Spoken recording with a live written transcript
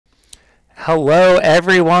Hello,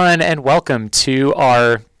 everyone, and welcome to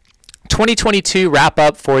our 2022 wrap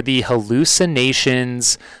up for the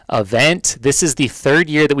Jallucinations event. This is the third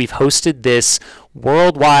year that we've hosted this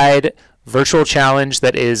worldwide virtual challenge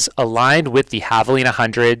that is aligned with the Javelina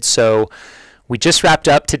 100. So we just wrapped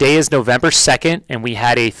up. Today is November 2nd, and we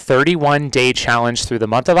had a 31-day challenge through the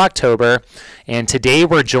month of October. And today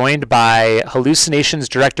we're joined by Jallucinations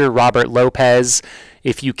director Robert Lopez.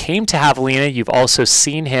 If you came to Javelina, you've also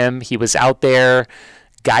seen him. He was out there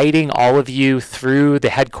guiding all of you through the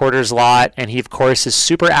headquarters lot, and he, of course, is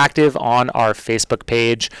super active on our Facebook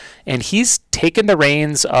page. And he's taken the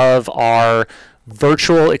reins of our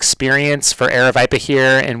virtual experience for Aravaipa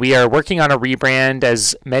here, and we are working on a rebrand,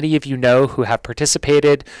 as many of you know who have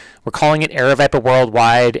participated. We're calling it Aravaipa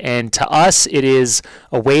Worldwide, and to us it is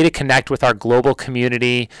a way to connect with our global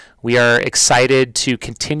community. We are excited to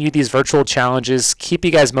continue these virtual challenges, keep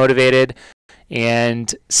you guys motivated,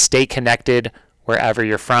 and stay connected wherever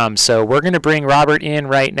you're from. So we're going to bring Robert in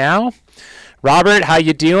right now. Robert, how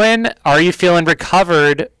you doing? Are you feeling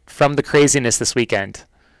recovered from the craziness this weekend?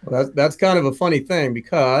 Well, that's kind of a funny thing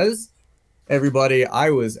because everybody, I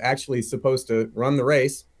was actually supposed to run the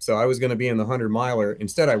race. So I was going to be in the 100-miler.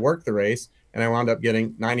 Instead, I worked the race and I wound up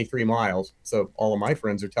getting 93 miles. So all of my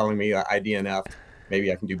friends are telling me I DNF'd.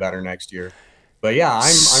 Maybe I can do better next year. But yeah, I'm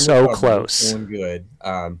so close. Feeling good.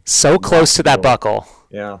 So close to that buckle.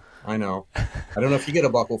 Yeah, I know. I don't know if you get a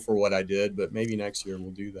buckle for what I did, but maybe next year we'll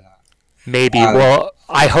do that. Maybe. Well,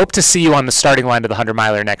 I hope to see you on the starting line of the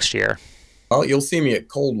 100-miler next year. Well, you'll see me at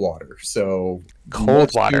Coldwater. So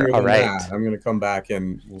Coldwater, all right. I'm going to come back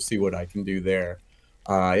and we'll see what I can do there.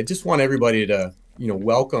 I just want everybody to,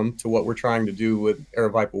 welcome to what we're trying to do with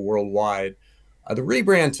Aravaipa Worldwide. The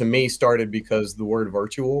rebrand to me started because the word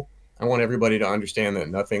virtual. I want everybody to understand that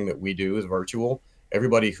nothing that we do is virtual.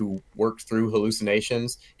 Everybody who worked through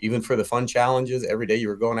Jallucinations, even for the fun challenges, every day you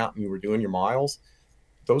were going out and you were doing your miles,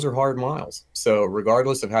 those are hard miles. So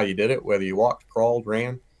regardless of how you did it, whether you walked, crawled,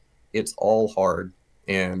 ran, it's all hard.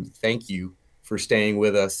 And thank you for staying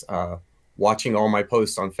with us, watching all my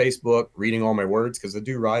posts on Facebook, reading all my words, because I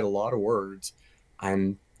do write a lot of words.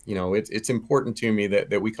 And, it's important to me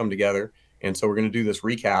that we come together. And so we're going to do this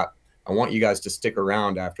recap. I want you guys to stick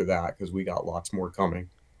around after that because we got lots more coming.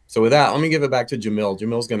 So with that, let me give it back to Jamil.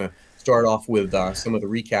 Jamil's going to start off with some of the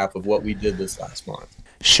recap of what we did this last month.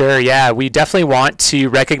 Sure, yeah. We definitely want to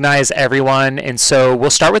recognize everyone. And so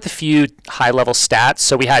we'll start with a few high-level stats.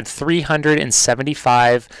 So we had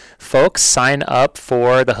 375 folks sign up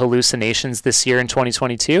for the Jallucinations this year in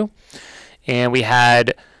 2022. And we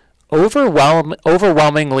had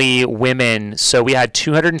overwhelmingly women. So we had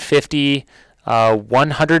 250,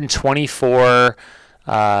 124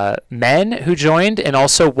 men who joined, and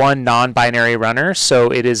also one non-binary runner.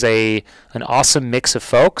 So it is an awesome mix of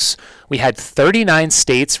folks. We had 39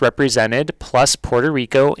 states represented, plus Puerto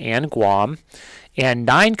Rico and Guam, and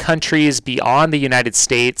 9 countries beyond the United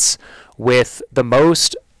States, with the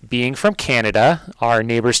most being from Canada, our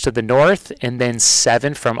neighbors to the north, and then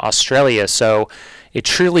 7 from Australia. So it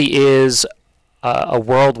truly is a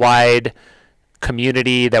worldwide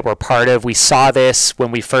community that we're part of. We saw this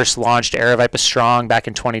when we first launched Aravaipa Strong back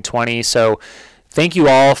in 2020. So thank you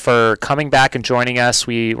all for coming back and joining us.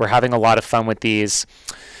 We're having a lot of fun with these.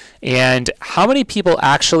 And how many people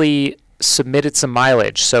actually submitted some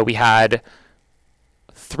mileage? So we had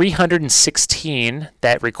 316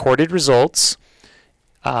 that recorded results.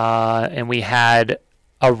 And we had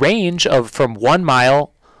a range of from 1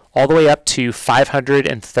 mile all the way up to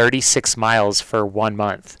 536 miles for 1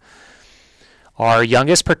 month. Our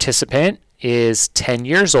youngest participant is 10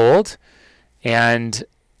 years old, and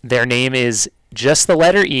their name is just the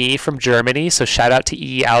letter E from Germany, so shout out to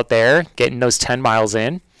E out there, getting those 10 miles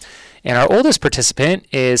in. And our oldest participant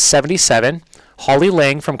is 77, Holly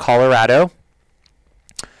Ling from Colorado.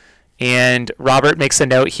 And Robert makes a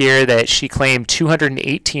note here that she claimed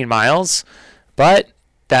 218 miles, but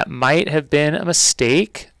that might have been a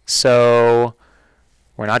mistake, so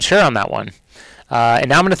we're not sure on that one. And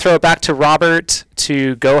now I'm going to throw it back to Robert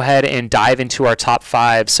to go ahead and dive into our top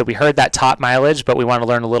 5. So we heard that top mileage, but we want to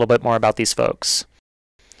learn a little bit more about these folks.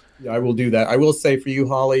 Yeah, I will do that. I will say for you,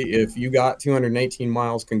 Holly, if you got 218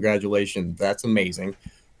 miles, congratulations. That's amazing.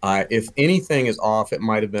 If anything is off, it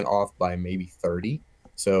might have been off by maybe 30.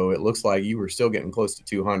 So it looks like you were still getting close to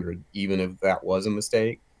 200, even if that was a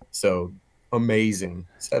mistake. So amazing.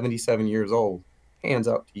 77 years old. Hands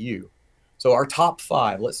up to you. So our top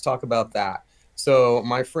 5, let's talk about that. So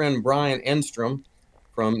my friend Brian Enstrom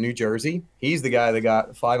from New Jersey, he's the guy that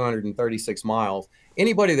got 536 miles.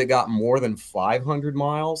 Anybody that got more than 500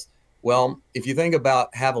 miles, well, if you think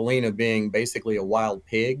about Javelina being basically a wild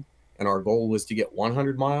pig, and our goal was to get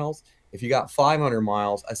 100 miles. If you got 500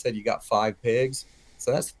 miles, I said you got 5 pigs.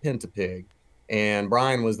 So that's pentapig. And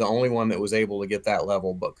Brian was the only one that was able to get that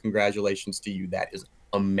level, but congratulations to you. That is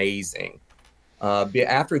amazing.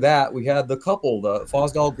 After that, we had the couple, the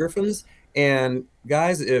Fosdal Griffins. And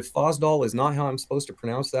guys, if Fosdal is not how I'm supposed to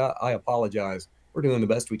pronounce that, I apologize. We're doing the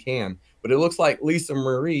best we can. But it looks like Lisa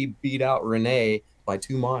Marie beat out Renee by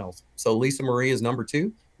 2 miles. So Lisa Marie is number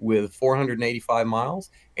 2 with 485 miles,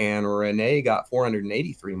 and Renee got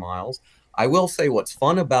 483 miles. I will say what's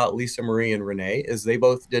fun about Lisa Marie and Renee is they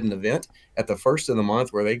both did an event at the first of the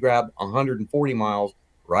month where they grabbed 140 miles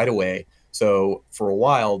right away. So for a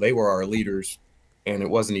while, they were our leaders, and it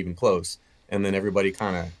wasn't even close. And then everybody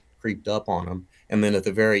kind of creeped up on them. And then at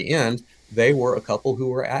the very end, they were a couple who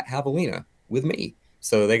were at Javelina with me.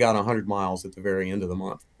 So they got 100 miles at the very end of the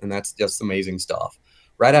month. And that's just amazing stuff.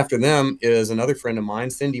 Right after them is another friend of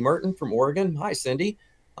mine, Cindy Merton from Oregon. Hi, Cindy.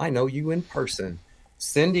 I know you in person.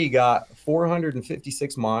 Cindy got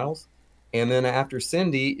 456 miles. And then after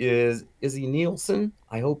Cindy is Izzy Nielsen.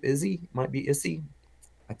 I hope Izzy might be Issy.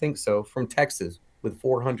 I think so, from Texas with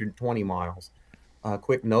 420 miles.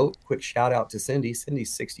 Quick note, quick shout out to Cindy.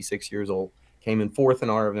 Cindy's 66 years old, came in 4th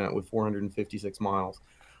in our event with 456 miles.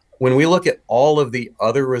 When we look at all of the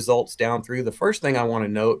other results down through, the first thing I want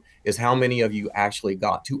to note is how many of you actually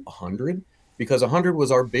got to 100, because 100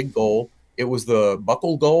 was our big goal. It was the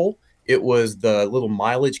buckle goal. It was the little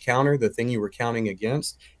mileage counter, the thing you were counting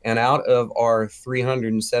against. And out of our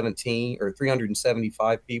 317 or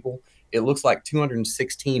 375 people, it looks like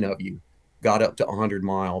 216 of you got up to 100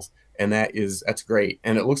 miles. And that's great.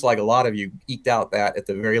 And it looks like a lot of you eked out that at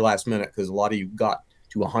the very last minute, because a lot of you got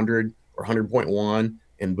to 100 or 100.1,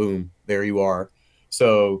 and boom, there you are.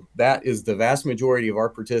 So that is the vast majority of our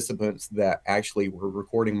participants that actually were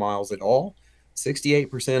recording miles at all.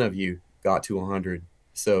 68% of you got to 100.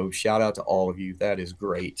 So shout out to all of you. That is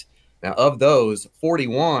great. Now, of those,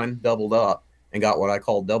 41 doubled up and got what I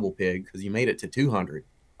call double pig, because you made it to 200.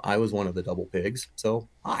 I was one of the double pigs. So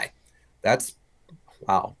hi. That's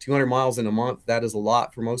wow, 200 miles in a month. That is a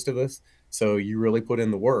lot for most of us. So you really put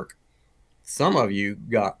in the work. Some of you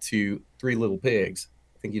got to 3 little pigs.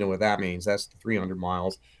 I think you know what that means. That's the 300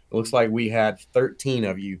 miles. It looks like we had 13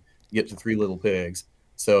 of you get to 3 little pigs.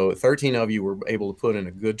 So 13 of you were able to put in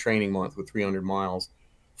a good training month with 300 miles.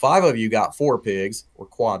 5 of you got 4 pigs, or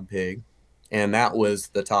quad pig. And that was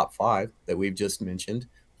the top 5 that we've just mentioned,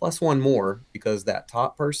 plus one more, because that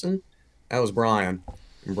top person, that was Brian.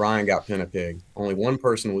 And Brian got pentapig. Only one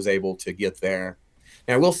person was able to get there.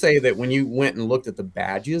 Now, I will say that when you went and looked at the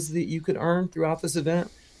badges that you could earn throughout this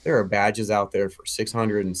event, there are badges out there for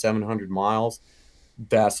 600 and 700 miles.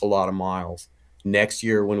 That's a lot of miles. Next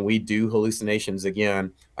year, when we do Jallucinations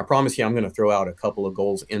again, I promise you I'm going to throw out a couple of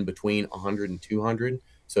goals in between 100 and 200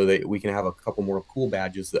 so that we can have a couple more cool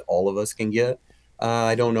badges that all of us can get.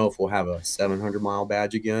 I don't know if we'll have a 700-mile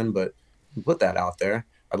badge again, but put that out there.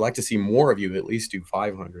 I'd like to see more of you at least do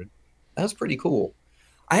 500. That's pretty cool.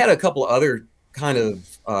 I had a couple of other kind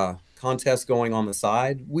of contests going on the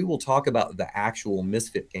side. We will talk about the actual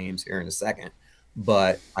Misfit games here in a second,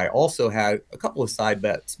 but I also had a couple of side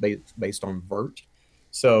bets based on vert.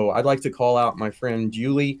 So I'd like to call out my friend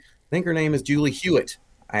Julie. I think her name is Julie Hewitt.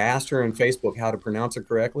 I asked her in Facebook how to pronounce it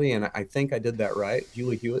correctly, and I think I did that right.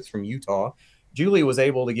 Julie Hewitt's from Utah. Julie was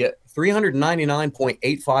able to get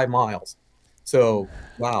 399.85 miles. So,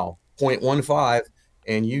 wow, 0.15,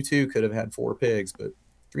 and you too could have had 4 pigs, but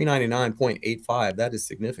 399.85, that is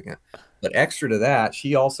significant. But extra to that,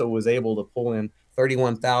 she also was able to pull in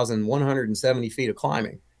 31,170 feet of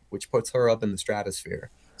climbing, which puts her up in the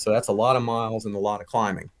stratosphere. So that's a lot of miles and a lot of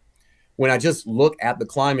climbing. When I just look at the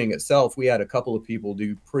climbing itself, we had a couple of people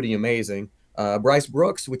do pretty amazing. Bryce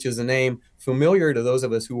Brooks, which is a name familiar to those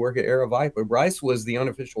of us who work at Aravaipa. Bryce was the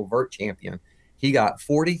unofficial vert champion. He got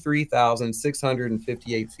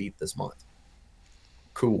 43,658 feet this month.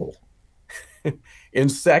 Cool. In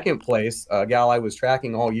second place, a gal I was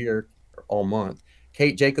tracking all year, all month,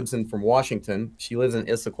 Kate Jacobson from Washington. She lives in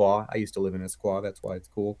Issaquah. I used to live in Issaquah. That's why it's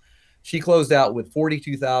cool. She closed out with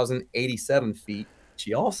 42,087 feet.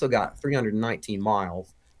 She also got 319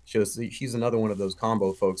 miles. She's another one of those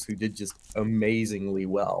combo folks who did just amazingly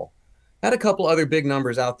well. Had a couple other big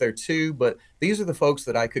numbers out there too, but these are the folks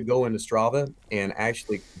that I could go into Strava and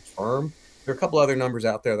actually confirm. There are a couple other numbers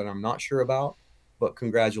out there that I'm not sure about, but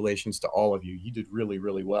congratulations to all of you. You did really,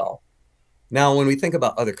 really well. Now, when we think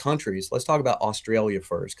about other countries, let's talk about Australia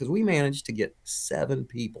first, because we managed to get 7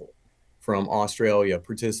 people from Australia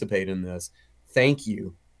participate in this. Thank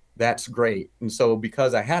you. That's great. And so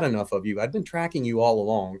because I had enough of you, I've been tracking you all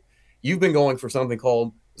along. You've been going for something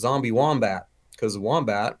called Zombie Wombat, because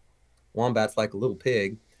Wombat Wombat's like a little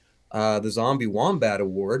pig. The Zombie Wombat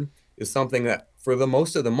Award is something that for the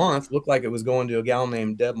most of the month looked like it was going to a gal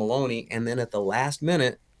named Deb Maloney. And then at the last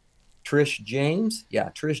minute, Trish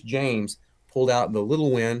James pulled out the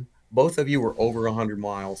little win. Both of you were over 100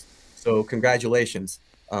 miles. So congratulations.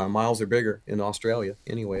 Miles are bigger in Australia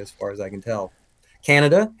anyway, as far as I can tell.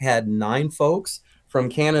 Canada had 9 folks. From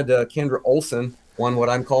Canada, Kendra Olson won what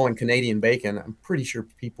I'm calling Canadian bacon. I'm pretty sure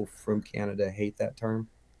people from Canada hate that term.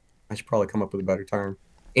 I should probably come up with a better term.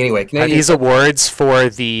 Anyway, Are these awards for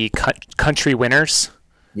the country winners?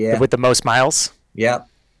 Yeah. With the most miles? Yeah.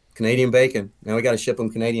 Canadian bacon. Now we got to ship them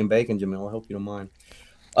Canadian bacon, Jamil. I hope you don't mind.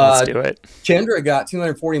 Let's do it. Kendra got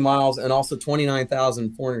 240 miles and also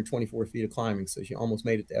 29,424 feet of climbing. So she almost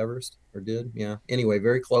made it to Everest, or did. Yeah. Anyway,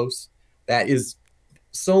 very close. That is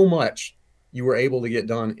so much you were able to get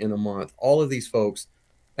done in a month. All of these folks,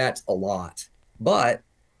 that's a lot. But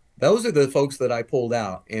those are the folks that I pulled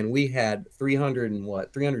out. And we had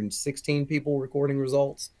 316 people recording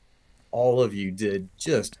results. All of you did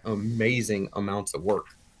just amazing amounts of work.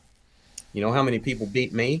 You know how many people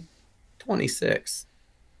beat me? 26.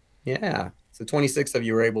 Yeah. So 26 of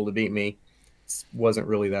you were able to beat me. It wasn't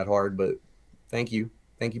really that hard, but thank you.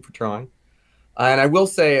 Thank you for trying. And I will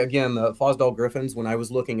say, again, the Fosdal Griffins, when I was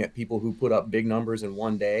looking at people who put up big numbers in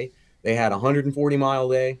one day, they had a 140-mile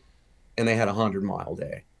day and they had a 100-mile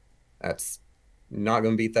day. That's not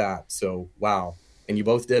going to beat that. So, wow. And you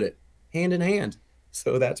both did it hand in hand.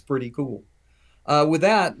 So that's pretty cool. With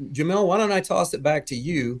that, Jamil, why don't I toss it back to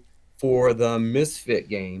you for the Misfit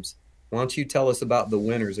games? Why don't you tell us about the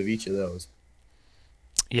winners of each of those?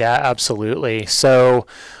 Yeah, absolutely. So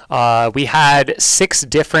we had 6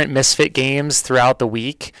 different Misfit games throughout the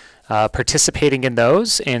week, participating in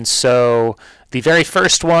those. And so the very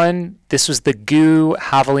first one, this was the GU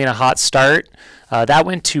Javelina Hot Start. That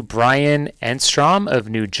went to Brian Enstrom of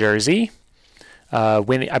New Jersey,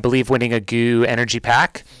 I believe winning a GU energy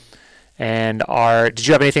pack. And did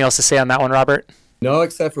you have anything else to say on that one, Robert? No,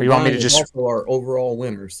 except for Brian is also our overall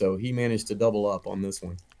winner, so he managed to double up on this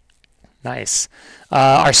one. Nice.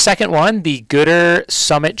 Our second one, the Gooder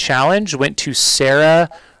Summit Challenge, went to Sarah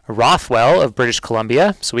Rothwell of British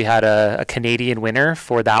Columbia. So we had a Canadian winner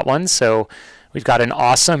for that one. So we've got an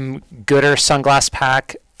awesome Gooder sunglass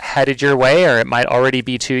pack headed your way, or it might already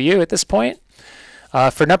be to you at this point.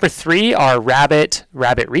 For number 3, our Rabbit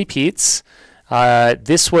Repeats.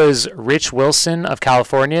 This was Rich Wilson of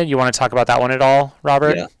California. You want to talk about that one at all,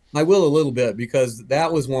 Robert? Yeah, I will a little bit, because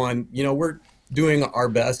that was one, we're doing our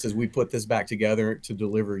best as we put this back together to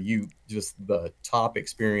deliver you just the top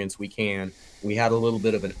experience we can. We had a little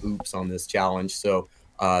bit of an oops on this challenge. So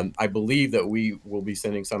I believe that we will be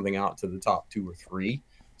sending something out to the top 2 or 3.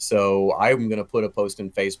 So I'm going to put a post in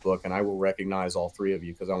Facebook, and I will recognize all 3 of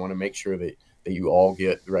you, because I want to make sure that you all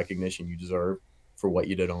get the recognition you deserve for what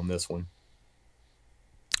you did on this one.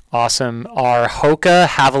 Awesome. Our Hoka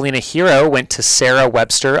Javelina Hero went to Sarah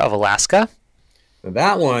Webster of Alaska. Now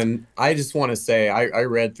that one, I just want to say, I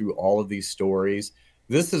read through all of these stories.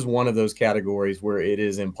 This is one of those categories where it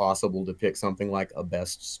is impossible to pick something like a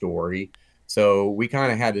best story. So we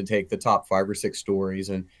kind of had to take the top 5 or 6 stories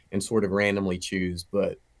and sort of randomly choose.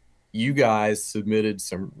 But you guys submitted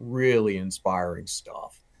some really inspiring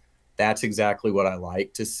stuff. That's exactly what I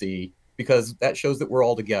like to see, because that shows that we're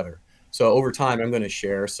all together. So over time, I'm going to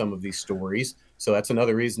share some of these stories. So that's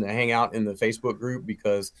another reason to hang out in the Facebook group,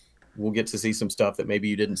 because we'll get to see some stuff that maybe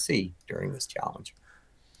you didn't see during this challenge.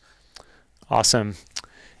 Awesome.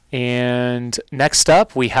 And next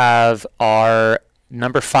up, we have our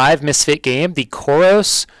number 5 Misfit game, the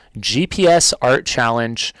Koros GPS Art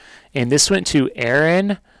Challenge. And this went to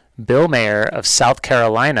Aaron Billmayer of South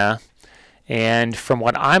Carolina. And from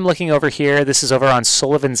what I'm looking over here, this is over on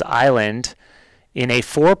Sullivan's Island in a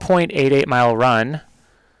 4.88 mile run.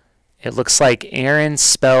 It looks like Erin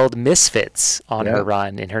spelled misfits on her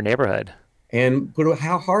run in her neighborhood. And put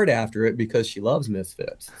how hard after it, because she loves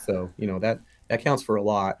misfits. So, that counts for a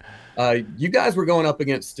lot. You guys were going up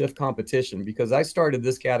against stiff competition, because I started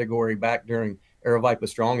this category back during Aravaipa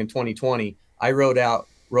Strong in 2020. I wrote out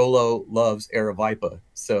Rolo loves Aravaipa.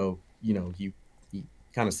 So, you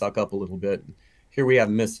kind of suck up a little bit. Here we have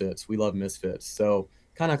misfits. We love misfits. So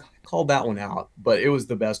kind of called that one out, but it was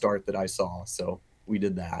the best art that I saw. So we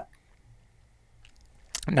did that.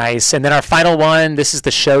 Nice. And then our final one, this is the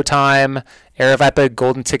Showtime Aravaipa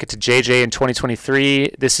Golden Ticket to JJ in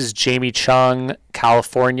 2023. This is Jamie Chung,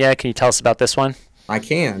 California. Can you tell us about this one? I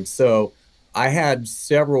can. So I had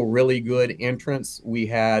several really good entrants. We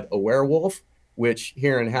had a werewolf, which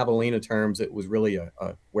here in Javelina terms, it was really a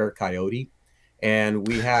were-coyote. And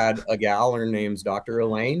we had a gal, her name's Dr.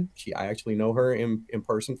 Elaine. I actually know her in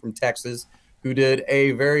person from Texas, who did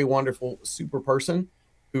a very wonderful super person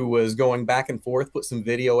who was going back and forth, put some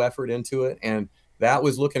video effort into it. And that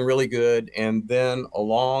was looking really good. And then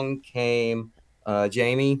along came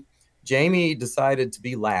Jamie. Jamie decided to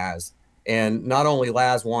be Laz. And not only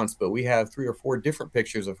Laz once, but we have 3 or 4 different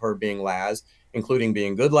pictures of her being Laz, including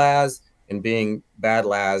being good Laz and being bad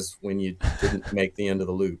Laz when you didn't make the end of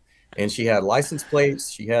the loop. And she had license plates.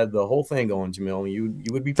 She had the whole thing going, Jamil. You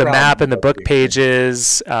would be The proud. map and the book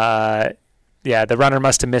pages. Yeah, the runner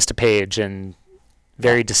must have missed a page and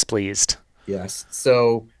very displeased. Yes.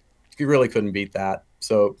 So you really couldn't beat that.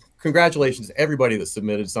 So congratulations to everybody that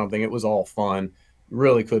submitted something. It was all fun.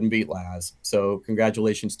 Really couldn't beat Laz. So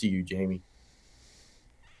congratulations to you, Jamie.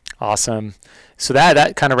 Awesome. So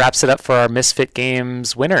that kind of wraps it up for our Misfit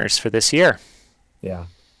Games winners for this year. Yeah.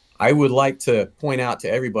 I would like to point out to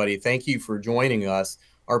everybody, thank you for joining us.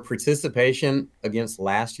 Our participation against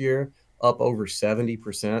last year up over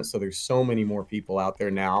 70%. So there's so many more people out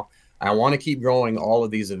there now. I want to keep growing all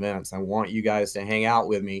of these events. I want you guys to hang out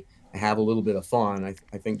with me and have a little bit of fun.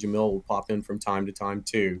 I think Jamil will pop in from time to time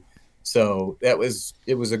too. So it was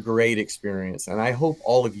a great experience. And I hope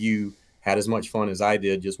all of you had as much fun as I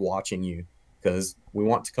did just watching you, because we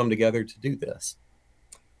want to come together to do this.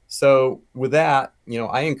 So with that,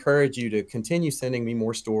 I encourage you to continue sending me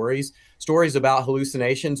more stories about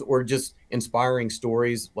hallucinations, or just inspiring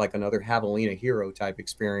stories like another Javelina hero type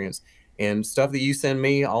experience. And stuff that you send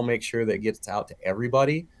me, I'll make sure that gets out to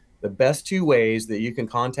everybody. The best 2 ways that you can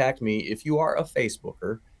contact me, if you are a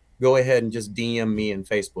Facebooker, go ahead and just DM me in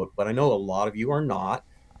Facebook. But I know a lot of you are not.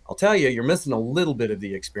 I'll tell you, you're missing a little bit of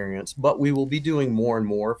the experience, but we will be doing more and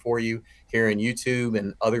more for you here in YouTube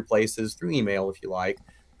and other places, through email if you like,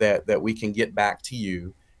 that we can get back to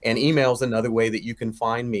you. And email is another way that you can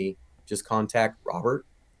find me. Just contact Robert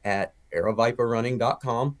at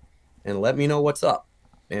aravaiparunning.com and let me know what's up.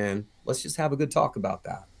 And let's just have a good talk about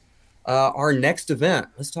that. Our next event,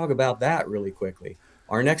 let's talk about that really quickly.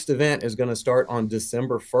 Our next event is going to start on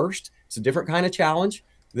December 1st. It's a different kind of challenge.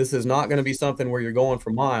 This is not going to be something where you're going for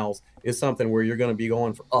miles. It's something where you're going to be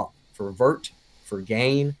going for up, for vert, for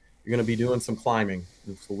gain. You're going to be doing some climbing.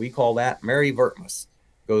 So we call that Merry Vertmas.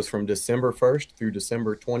 Goes from December 1st through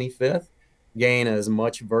December 25th. Gain as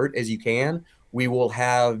much vert as you can. We will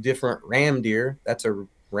have different ram deer. That's a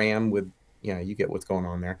ram with, you get what's going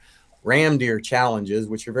on there. Ram deer challenges,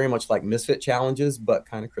 which are very much like Misfit challenges, but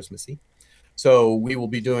kind of Christmassy. So we will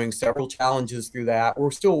be doing several challenges through that.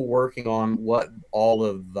 We're still working on what all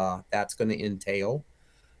of that's going to entail.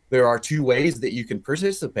 There are 2 ways that you can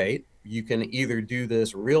participate. You can either do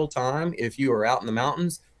this real time if you are out in the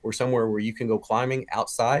mountains or somewhere where you can go climbing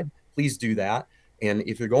outside. Please do that. And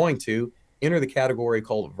if you're going to, enter the category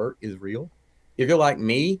called Vert is Real. If you're like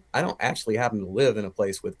me, I don't actually happen to live in a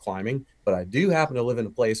place with climbing, but I do happen to live in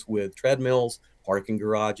a place with treadmills, parking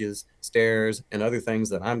garages, stairs, and other things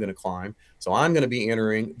that I'm going to climb. So I'm going to be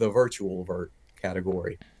entering the virtual vert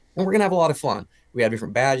category. And we're going to have a lot of fun. We have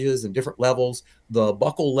different badges and different levels. The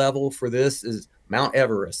buckle level for this is Mount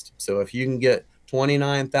Everest. So if you can get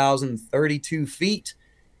 29,032 feet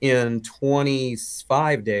in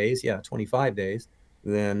 25 days, 25 days,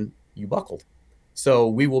 then you buckled. So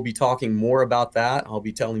we will be talking more about that. I'll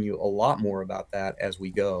be telling you a lot more about that as we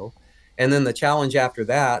go. And then the challenge after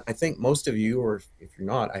that, I think most of you, or if you're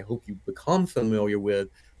not, I hope you become familiar with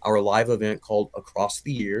our live event called Across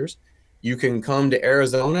the Years. You can come to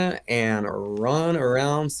Arizona and run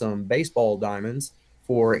around some baseball diamonds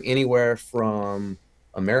for anywhere from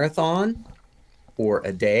a marathon, or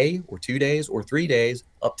a day, or 2 days, or 3 days,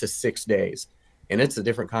 up to 6 days. And it's a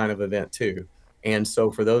different kind of event too. And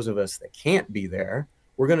so for those of us that can't be there,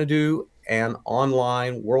 we're going to do an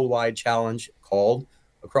online worldwide challenge called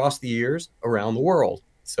Across the Years Around the World.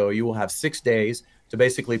 So you will have 6 days to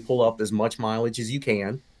basically pull up as much mileage as you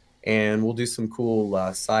can. And we'll do some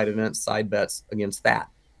cool side events, side bets against that.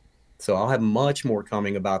 So I'll have much more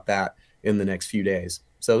coming about that in the next few days.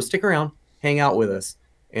 So stick around, hang out with us,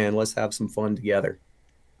 and let's have some fun together.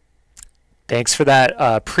 Thanks for that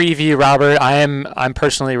preview, Robert. I'm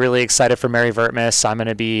personally really excited for Merry Vertmas. I'm going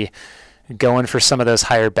to be going for some of those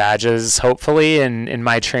higher badges, hopefully, in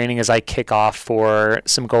my training as I kick off for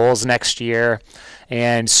some goals next year.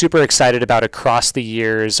 And super excited about Across the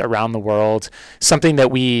Years Around the World, something that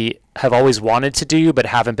we have always wanted to do but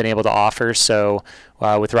haven't been able to offer. So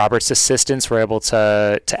with Robert's assistance, we're able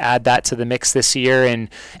to add that to the mix this year. And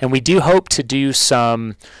we do hope to do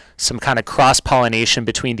some kind of cross-pollination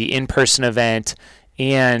between the in-person event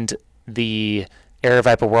and the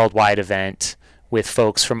Aravaipa Worldwide event, with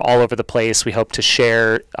folks from all over the place. We hope to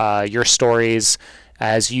share your stories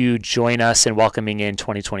as you join us in welcoming in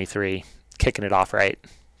 2023, kicking it off right.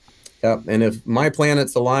 Yep. And if my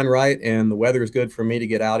planets align right and the weather is good for me to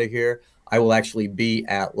get out of here, I will actually be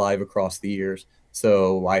at Live Across the Years.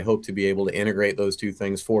 So I hope to be able to integrate those two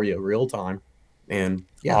things for you real time. And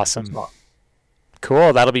yeah, awesome.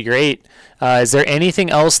 Cool. That'll be great. Is there anything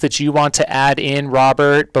else that you want to add in,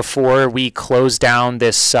 Robert, before we close down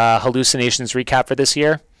this Hallucinations recap for this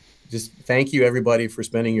year? Just thank you, everybody, for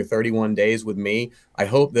spending your 31 days with me. I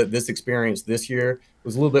hope that this experience this year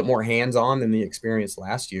was a little bit more hands-on than the experience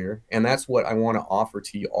last year. And that's what I want to offer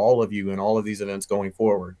to you, all of you, in all of these events going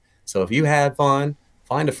forward. So if you had fun,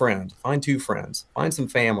 find a friend, find 2 friends, find some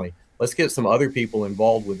family. Let's get some other people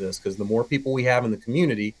involved with this, because the more people we have in the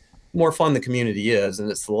community, the more fun the community is. And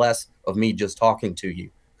it's less of me just talking to you,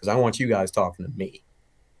 because I want you guys talking to me.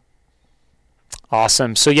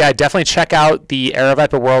 Awesome. So yeah, definitely check out the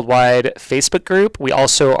Aravaipa Worldwide Facebook group. We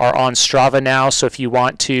also are on Strava now. So if you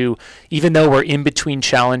want to, even though we're in between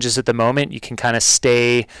challenges at the moment, you can kind of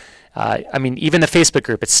stay. I mean, even the Facebook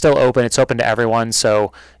group, it's still open. It's open to everyone.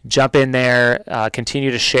 So jump in there,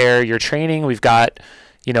 continue to share your training. We've got,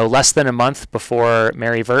 less than a month before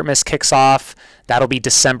Mary Vertmas kicks off. That'll be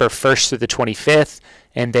December 1st through the 25th.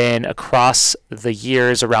 And then across the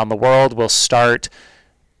years around the world, we'll start,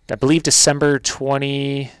 I believe, December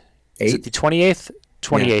 28th? Is it the 28th?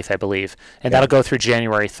 28th, yeah. I believe. And that'll go through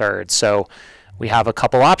January 3rd. So we have a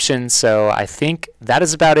couple options. So I think that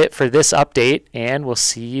is about it for this update, and we'll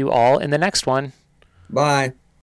see you all in the next one. Bye.